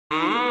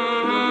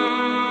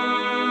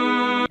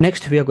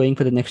Next, we are going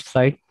for the next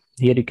slide.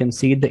 Here you can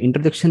see the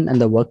introduction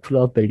and the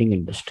workflow of building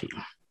industry.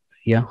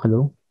 Yeah,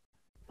 hello.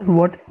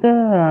 What is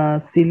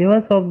the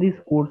syllabus of these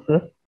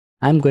courses?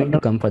 I'm going to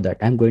come for that.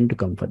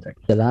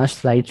 The last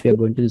slides, we are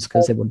going to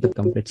discuss about the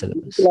complete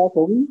syllabus.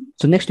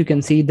 So next you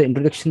can see the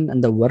introduction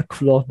and the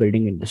workflow of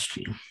building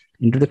industry.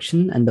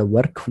 Introduction and the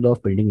workflow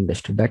of building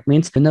industry. That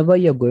means whenever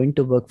you're going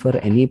to work for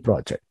any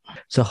project,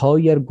 so how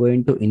you're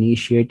going to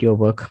initiate your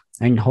work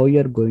and how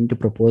you're going to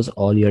propose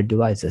all your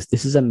devices.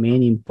 This is a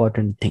main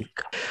important thing.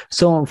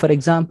 So for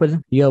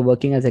example, you're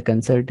working as a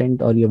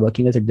consultant or you're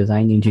working as a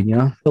design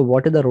engineer. So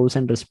what are the roles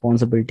and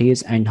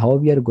responsibilities and how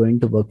we are going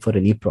to work for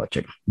any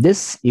project?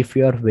 This, if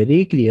you are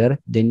very clear,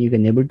 then you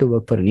can able to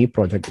work for any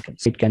project.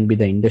 It can be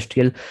the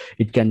industrial,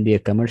 it can be a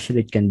commercial,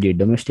 it can be a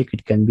domestic,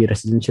 it can be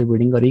residential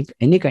building or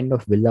any kind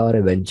of villa or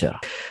a venture.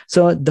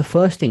 So the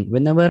first thing,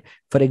 whenever,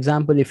 for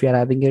example, if you're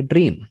having a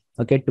dream,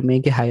 okay, to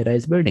make a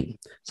high-rise building.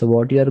 So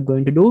what you are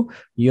going to do,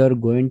 you're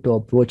going to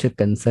approach a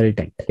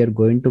consultant. You're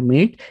going to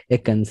meet a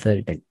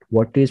consultant.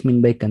 What is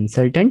mean by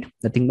consultant?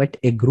 Nothing but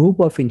a group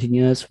of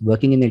engineers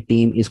working in a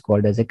team is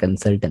called as a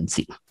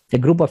consultancy. A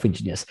group of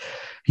engineers.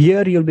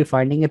 Here you'll be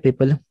finding a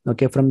people,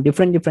 okay, from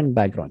different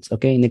backgrounds.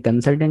 Okay, in a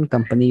consultant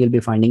company, you'll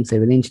be finding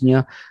civil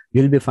engineer,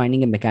 you'll be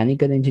finding a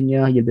mechanical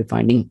engineer, you'll be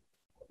finding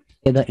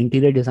the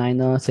interior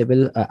designer,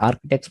 civil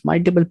architects,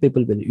 multiple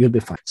people you'll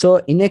be fine. So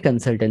in a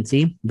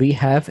consultancy, we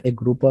have a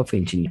group of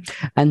engineers,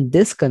 and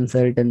this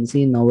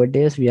consultancy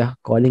nowadays we are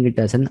calling it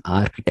as an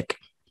architect.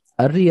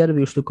 Earlier we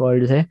used to call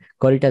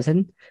it as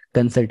an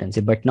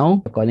consultancy, but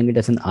now we're calling it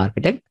as an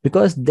architect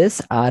because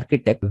this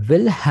architect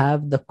will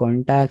have the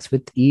contacts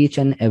with each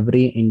and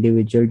every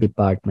individual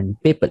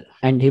department people,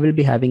 and he will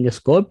be having a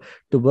scope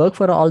to work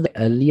for all the.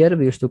 Earlier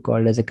we used to call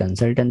it as a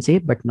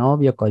consultancy, but now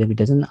we are calling it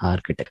as an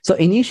architect. So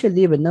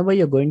initially, whenever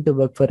you're going to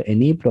work for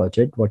any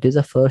project, what is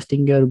the first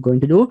thing you're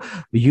going to do?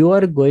 You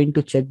are going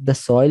to check the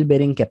soil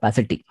bearing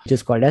capacity, which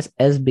is called as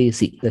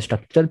SBC. The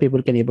structural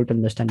people can able to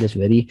understand this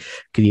very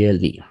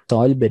clearly.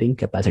 Soil bearing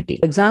capacity.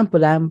 For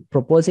example, I'm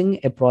proposing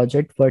a project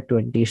for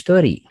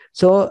 20-story.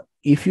 So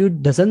if you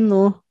doesn't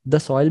know the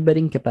soil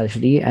bearing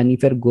capacity and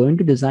if you're going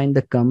to design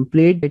the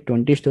complete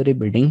 20-story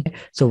building,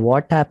 so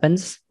what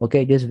happens?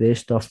 Okay, it is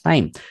waste of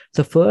time.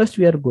 So first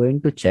we are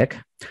going to check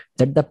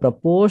that the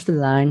proposed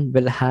land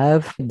will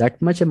have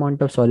that much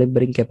amount of soil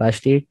bearing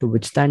capacity to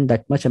withstand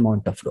that much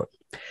amount of load.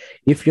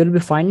 If you'll be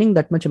finding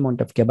that much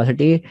amount of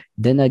capacity,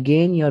 then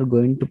again you are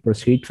going to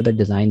proceed for the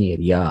design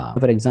area.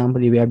 For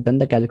example, if you have done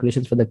the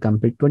calculations for the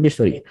complete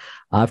 20-story,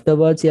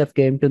 afterwards you have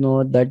came to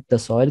know that the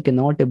soil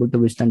cannot able to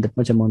withstand that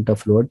much amount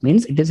of load,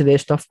 means it is a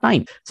waste of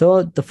time.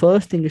 So the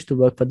first thing is to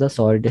work for the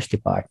soil test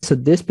department. So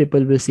these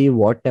people will see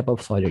what type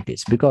of soil it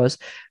is, because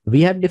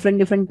we have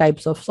different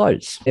types of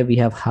soils. We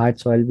have hard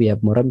soil, we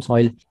have moram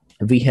soil,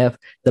 we have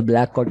the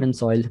black cotton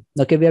soil.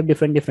 Okay, we have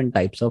different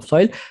types of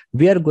soil.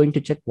 We are going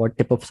to check what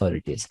type of soil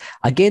it is.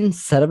 Again,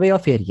 survey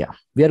of area.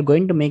 We are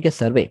going to make a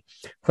survey.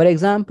 For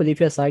example, if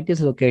your site is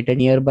located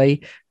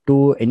nearby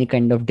to any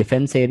kind of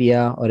defense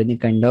area or any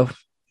kind of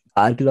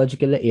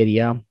archaeological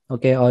area,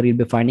 okay, or you'll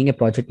be finding a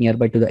project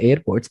nearby to the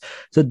airports,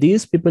 so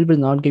these people will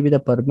not give you the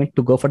permit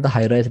to go for the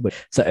high-rise building.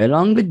 So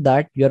along with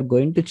that, you're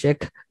going to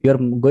check, you're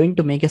going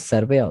to make a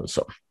survey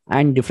also.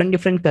 And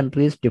different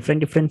countries,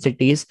 different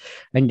cities,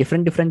 and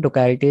different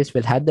localities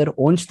will have their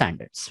own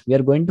standards. We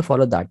are going to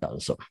follow that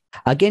also.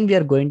 Again, we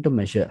are going to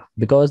measure,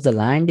 because the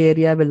land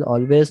area will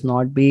always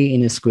not be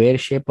in a square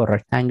shape or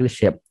rectangle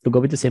shape. To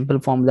go with the simple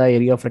formula,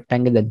 area of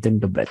rectangle length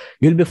into breadth,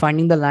 you'll be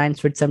finding the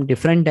lands with some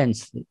different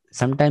ends.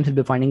 Sometimes you'll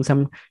be finding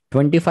some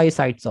 25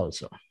 sites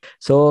also.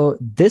 So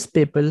this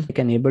people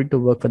can able to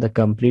work for the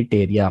complete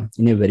area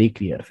in a very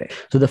clear way.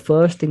 So the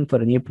first thing for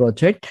any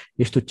project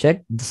is to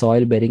check the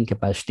soil bearing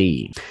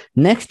capacity.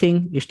 Next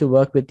thing is to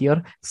work with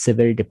your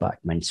civil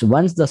department. So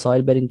once the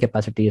soil bearing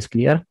capacity is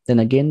clear, then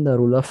again the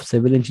role of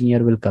civil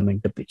engineer will come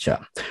into picture.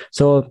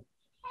 So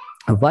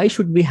why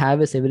should we have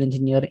a civil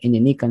engineer in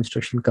any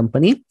construction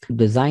company? To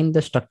design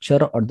the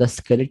structure or the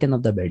skeleton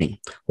of the building.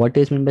 What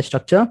is meant by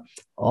structure?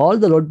 All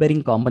the load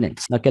bearing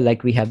components. Okay,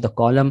 like we have the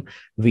column,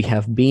 we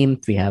have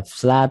beam, we have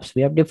slabs,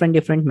 we have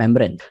different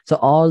membrane. So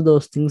all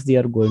those things they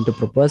are going to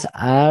propose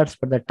as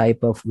per the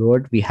type of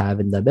load we have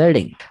in the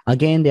building.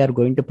 Again, they are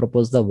going to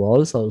propose the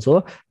walls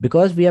also,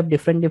 because we have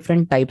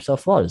different types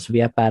of walls. We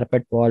have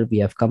parapet wall, we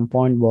have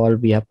compound wall,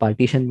 we have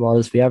partition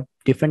walls, we have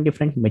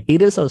different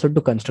materials also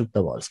to construct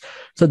the walls.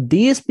 So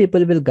these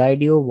people will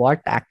guide you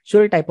what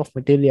actual type of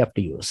material you have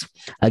to use.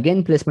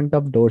 Again, placement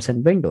of doors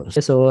and windows.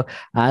 So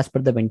as per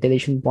the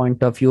ventilation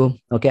point of view,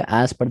 okay,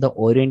 as per the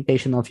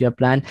orientation of your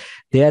plan,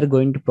 they are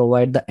going to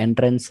provide the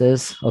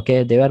entrances.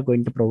 Okay, they are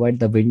going to provide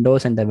the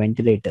windows and the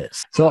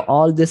ventilators. So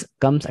all this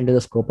comes under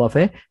the scope of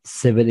a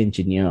civil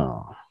engineer.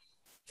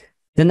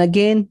 Then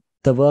again,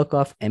 the work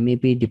of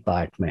M.E.P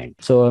department.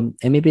 So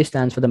M.E.P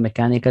stands for the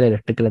mechanical,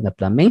 electrical, and the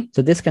plumbing.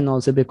 So this can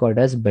also be called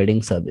as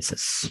building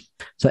services.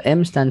 So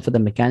M stands for the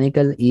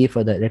mechanical, E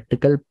for the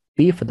electrical,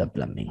 P for the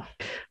plumbing.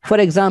 For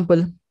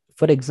example,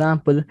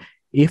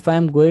 if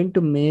I'm going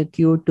to make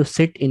you to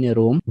sit in a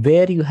room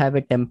where you have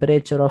a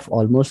temperature of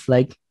almost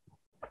like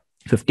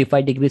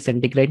 55 degrees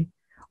centigrade,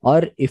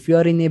 or if you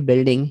are in a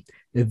building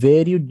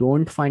where you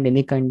don't find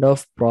any kind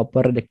of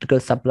proper electrical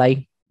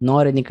supply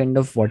nor any kind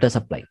of water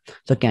supply,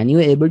 so can you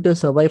able to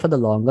survive for the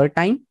longer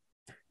time?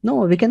 No,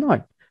 we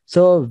cannot.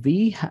 So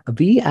we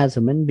as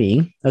human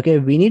being, okay,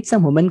 we need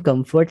some human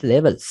comfort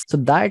levels. So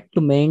that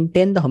to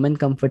maintain the human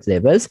comfort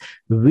levels,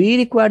 we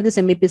require this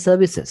MEP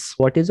services.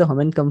 What is the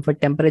human comfort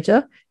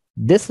temperature?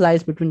 This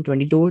lies between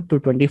 22 to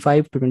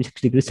 25 to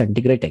 26 degrees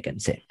centigrade, I can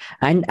say.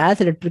 And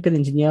as electrical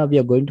engineer, we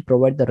are going to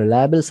provide the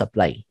reliable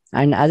supply.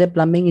 And as a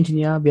plumbing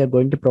engineer, we are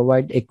going to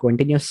provide a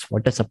continuous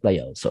water supply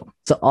also.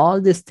 So all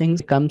these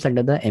things comes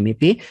under the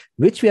MEP,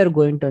 which we are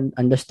going to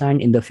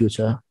understand in the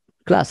future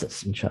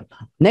classes,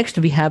 inshallah. Next,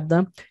 we have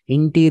the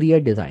interior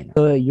designer.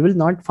 So you will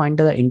not find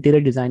the interior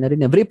designer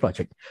in every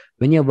project.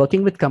 When you're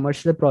working with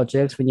commercial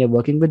projects, when you're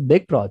working with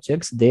big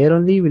projects, there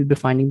only will be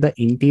finding the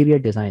interior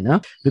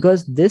designer,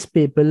 because these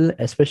people,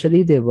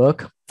 especially they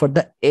work for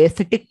the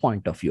aesthetic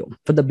point of view,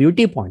 for the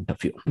beauty point of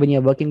view. When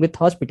you're working with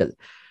hospital,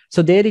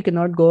 so there you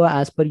cannot go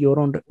as per your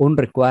own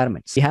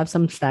requirements. We have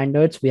some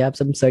standards, we have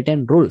some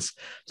certain rules.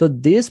 So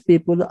these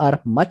people are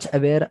much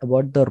aware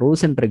about the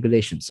rules and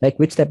regulations, like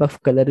which type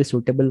of color is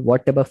suitable,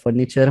 what type of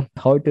furniture,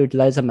 how to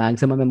utilize a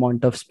maximum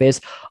amount of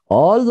space.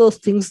 All those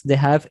things, they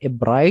have a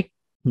bright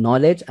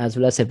knowledge as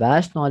well as a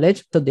vast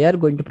knowledge. So they are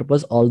going to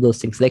propose all those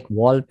things like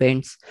wall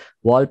paints,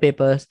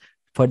 wallpapers,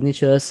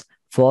 furnitures,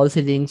 fall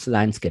ceilings,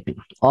 landscaping.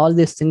 All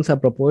these things are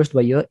proposed by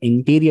your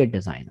interior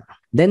designer.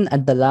 Then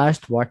at the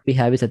last, what we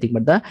have is nothing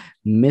but the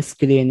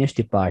miscellaneous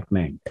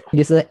department.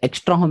 This is the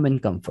extra human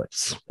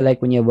comforts.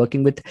 Like when you're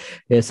working with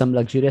some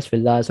luxurious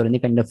villas or any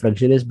kind of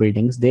luxurious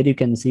buildings, there you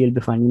can see you'll be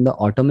finding the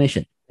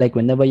automation. Like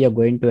whenever you're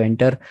going to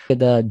enter,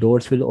 the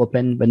doors will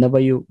open. Whenever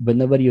you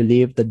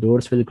leave, the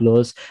doors will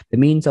close. The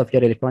means of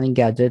your electronic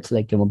gadgets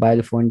like your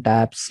mobile phone,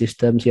 tabs,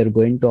 systems, you're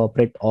going to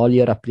operate all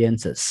your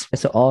appliances.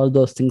 So all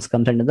those things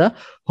comes under the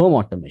home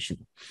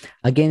automation.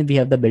 Again, we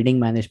have the building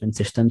management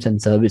systems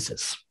and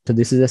services. So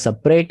this is a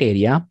separate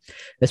area,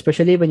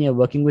 especially when you're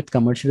working with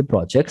commercial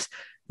projects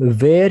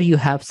where you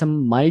have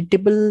some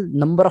multiple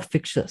number of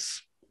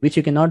fixtures which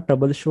you cannot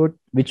troubleshoot,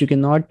 which you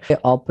cannot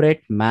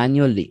operate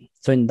manually.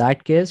 So in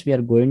that case, we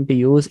are going to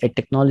use a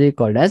technology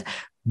called as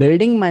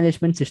building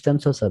management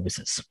systems or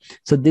services.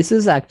 So this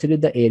is actually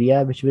the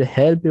area which will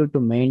help you to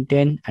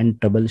maintain and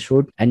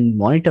troubleshoot and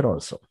monitor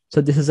also.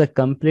 So this is a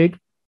complete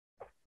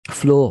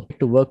flow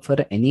to work for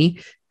any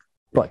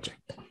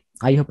project.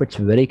 I hope it's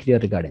very clear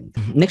regarding.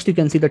 Next, you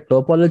can see the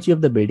topology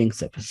of the building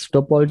surface.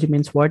 Topology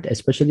means what?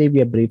 Especially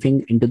we are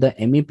briefing into the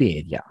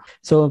MEP area.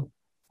 So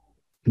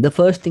the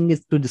first thing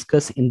is to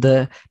discuss in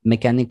the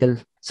mechanical.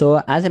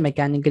 So as a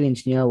mechanical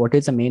engineer, what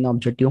is the main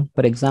objective?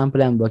 For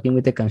example, I'm working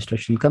with a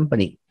construction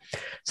company.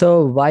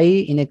 So why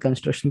in a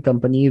construction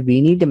company,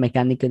 we need a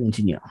mechanical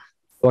engineer?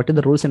 What are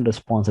the rules and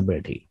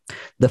responsibility?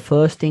 The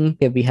first thing,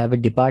 we have a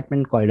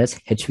department called as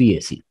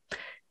HVAC,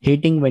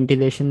 heating,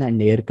 ventilation,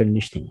 and air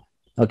conditioning.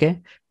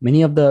 Okay,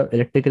 many of the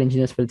electrical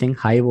engineers will think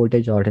high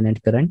voltage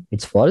alternate current.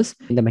 It's false.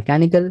 In the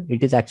mechanical,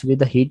 it is actually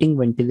the heating,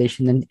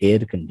 ventilation, and air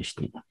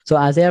conditioning. So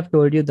as I have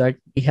told you that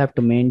we have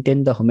to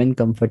maintain the human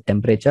comfort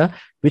temperature,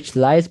 which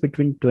lies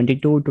between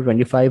 22 to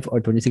 25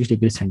 or 26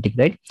 degrees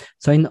centigrade.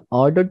 So in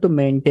order to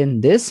maintain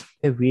this,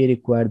 we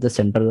require the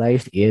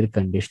centralized air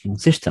conditioning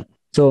system.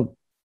 So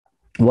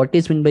what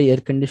is meant by air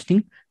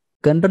conditioning?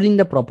 Controlling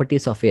the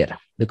properties of air,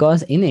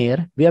 because in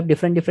air we have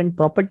different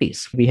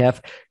properties. We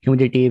have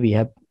humidity, we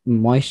have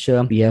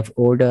moisture, we have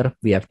odor,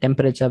 we have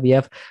temperature, we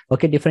have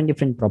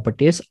different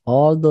properties.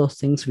 All those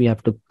things we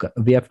have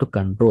to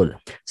control.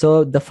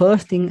 So the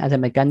first thing as a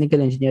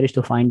mechanical engineer is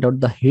to find out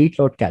the heat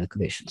load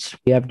calculations.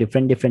 We have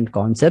different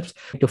concepts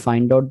to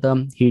find out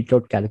the heat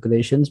load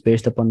calculations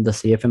based upon the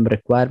CFM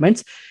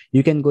requirements.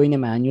 You can go in a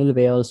manual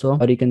way also,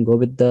 or you can go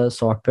with the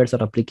softwares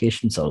or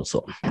applications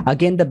also.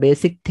 Again, the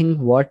basic thing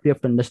what we have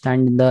to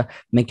understand in the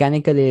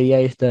mechanical area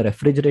is the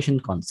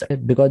refrigeration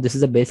concept, because this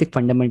is a basic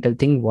fundamental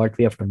thing what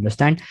we have to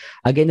understand.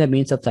 Again, the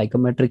means of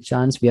psychometric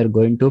chance, we are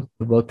going to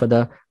work for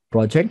the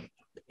project.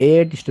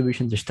 Air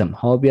distribution system,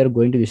 how we are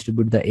going to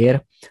distribute the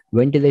air.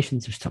 Ventilation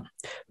system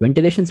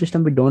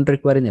we don't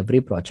require in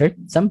every project.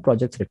 Some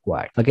projects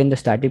require. Again, the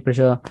static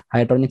pressure,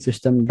 hydronic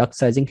system, duct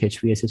sizing,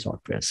 HVAC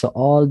software. So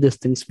all these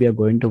things we are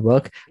going to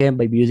work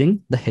by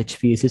using the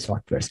HVAC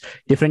softwares.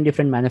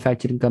 Different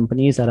manufacturing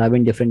companies are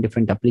having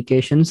different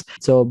applications.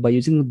 So by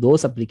using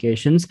those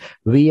applications,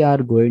 we are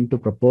going to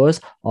propose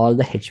all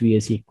the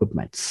HVAC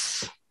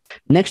equipments.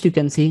 Next, you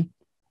can see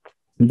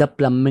the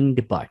plumbing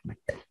department.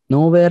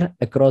 Nowhere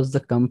across the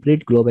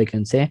complete globe, I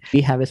can say,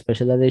 we have a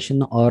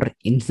specialization or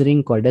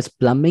engineering called as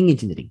plumbing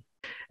engineering.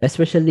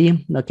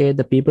 Especially,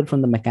 the people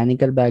from the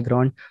mechanical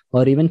background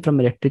or even from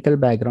electrical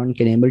background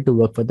can able to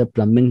work for the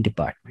plumbing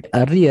department.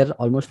 Earlier,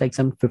 almost like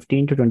some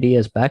 15 to 20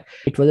 years back,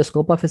 it was the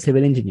scope of a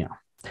civil engineer.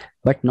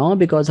 But now,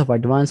 because of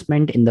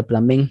advancement in the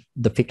plumbing,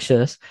 the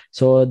fixtures,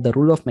 so the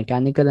role of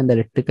mechanical and the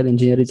electrical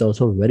engineer is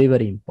also very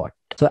important.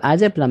 So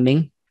as a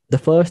plumbing, The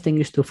first thing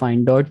is to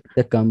find out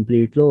the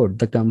complete load,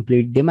 the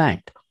complete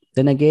demand.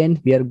 Then again,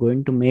 we are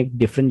going to make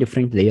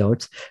different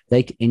layouts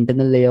like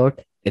internal layout,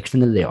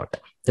 external layout.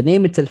 The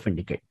name itself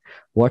indicates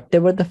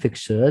whatever the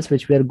fixtures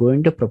which we are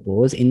going to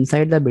propose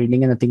inside the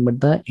building and nothing but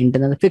the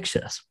internal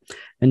fixtures,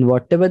 and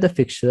whatever the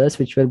fixtures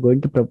which we are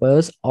going to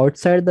propose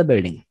outside the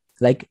building.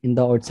 Like in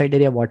the outside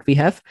area, what we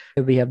have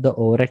the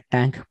overhead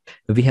tank,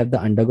 we have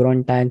the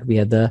underground tank, we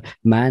have the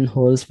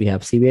manholes, we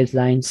have sewage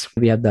lines,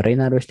 we have the rain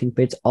harvesting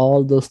pits.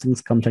 All those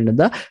things comes under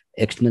the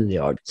external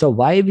layout. So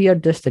why we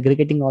are just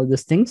segregating all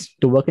these things?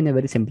 To work in a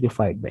very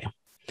simplified way.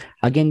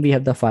 Again, we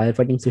have the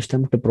firefighting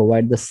system to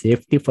provide the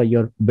safety for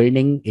your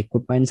building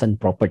equipments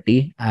and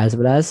property, as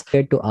well as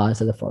to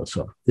ourselves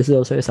also. This is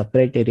also a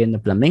separate area in the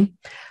plumbing.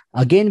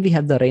 Again, we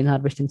have the rain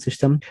harvesting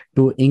system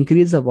to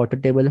increase the water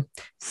table,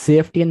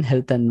 safety and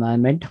health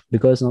environment,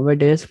 because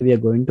nowadays we are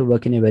going to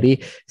work in a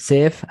very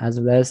safe as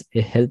well as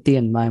a healthy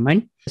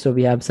environment. So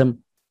we have some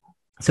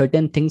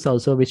certain things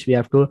also which we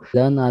have to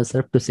learn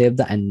ourselves to save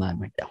the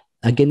environment.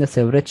 Again, the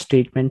sewage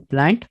treatment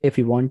plant, if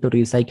you want to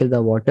recycle the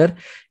water,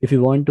 if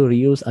you want to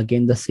reuse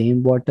again the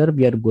same water,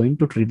 we are going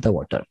to treat the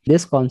water.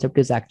 This concept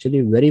is actually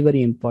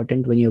very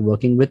important when you're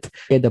working with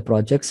the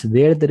projects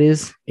where there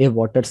is a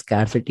water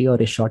scarcity or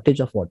a shortage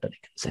of water, you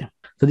can say.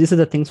 So these are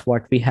the things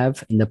what we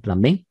have in the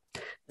plumbing.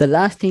 The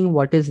last thing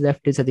what is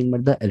left is I think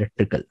about the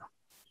electrical.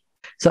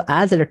 So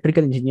as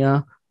electrical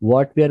engineer,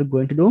 what we are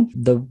going to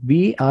do,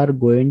 we are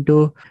going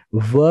to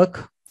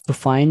work to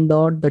find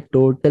out the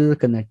total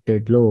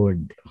connected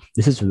load.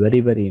 This is very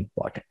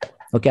important.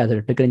 Okay, as an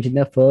electrical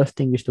engineer, first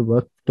thing is to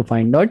work to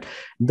find out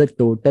the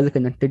total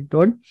connected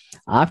load,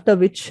 after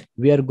which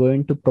we are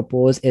going to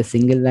propose a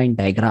single line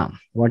diagram.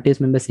 What is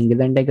meant by single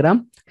line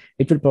diagram?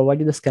 It will provide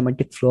you the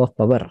schematic flow of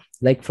power,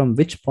 like from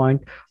which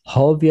point,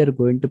 how we are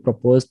going to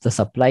propose the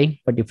supply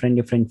for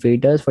different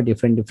feeders, for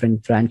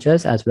different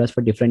branches, as well as for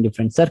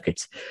different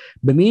circuits.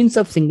 By means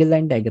of single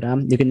line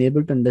diagram, you can be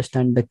able to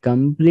understand the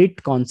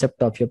complete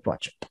concept of your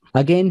project.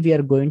 Again, we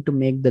are going to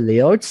make the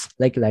layouts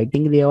like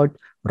lighting layout,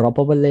 raw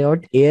power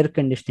layout, air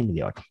conditioning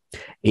layout.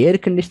 Air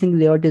conditioning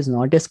layout is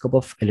not a scope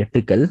of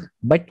electrical,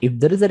 but if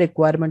there is a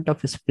requirement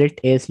of a split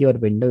AC or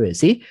window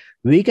AC,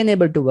 we can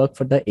able to work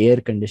for the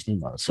air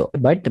conditioning also.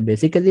 But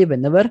basically,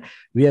 whenever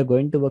we are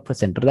going to work for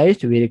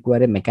centralized, we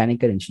require a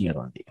mechanical engineer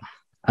only.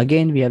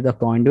 Again, we have the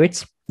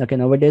conduits. Okay,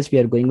 nowadays we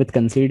are going with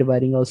concealed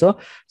wiring also.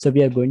 So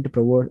we are going to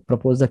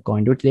propose the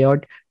conduit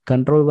layout,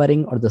 control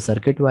wiring or the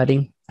circuit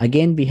wiring.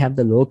 Again, we have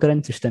the low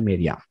current system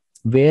area,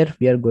 where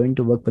we are going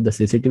to work with the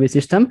CCTV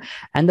system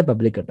and the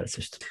public address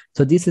system.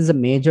 So this is a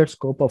major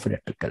scope of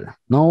electrical.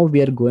 Now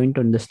we are going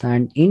to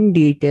understand in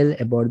detail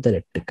about the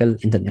electrical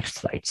in the next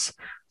slides.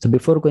 So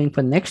before going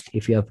for next,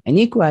 if you have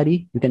any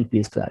query, you can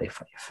please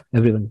clarify.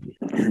 Everyone,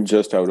 please.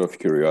 Just out of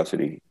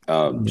curiosity,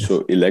 Yes.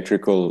 So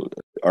electrical,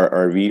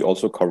 are we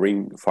also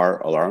covering fire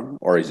alarm,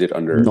 or is it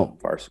under No.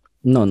 fire?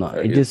 No,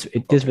 it is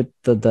okay. with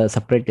the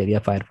separate area,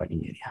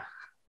 firefighting area.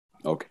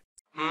 Okay.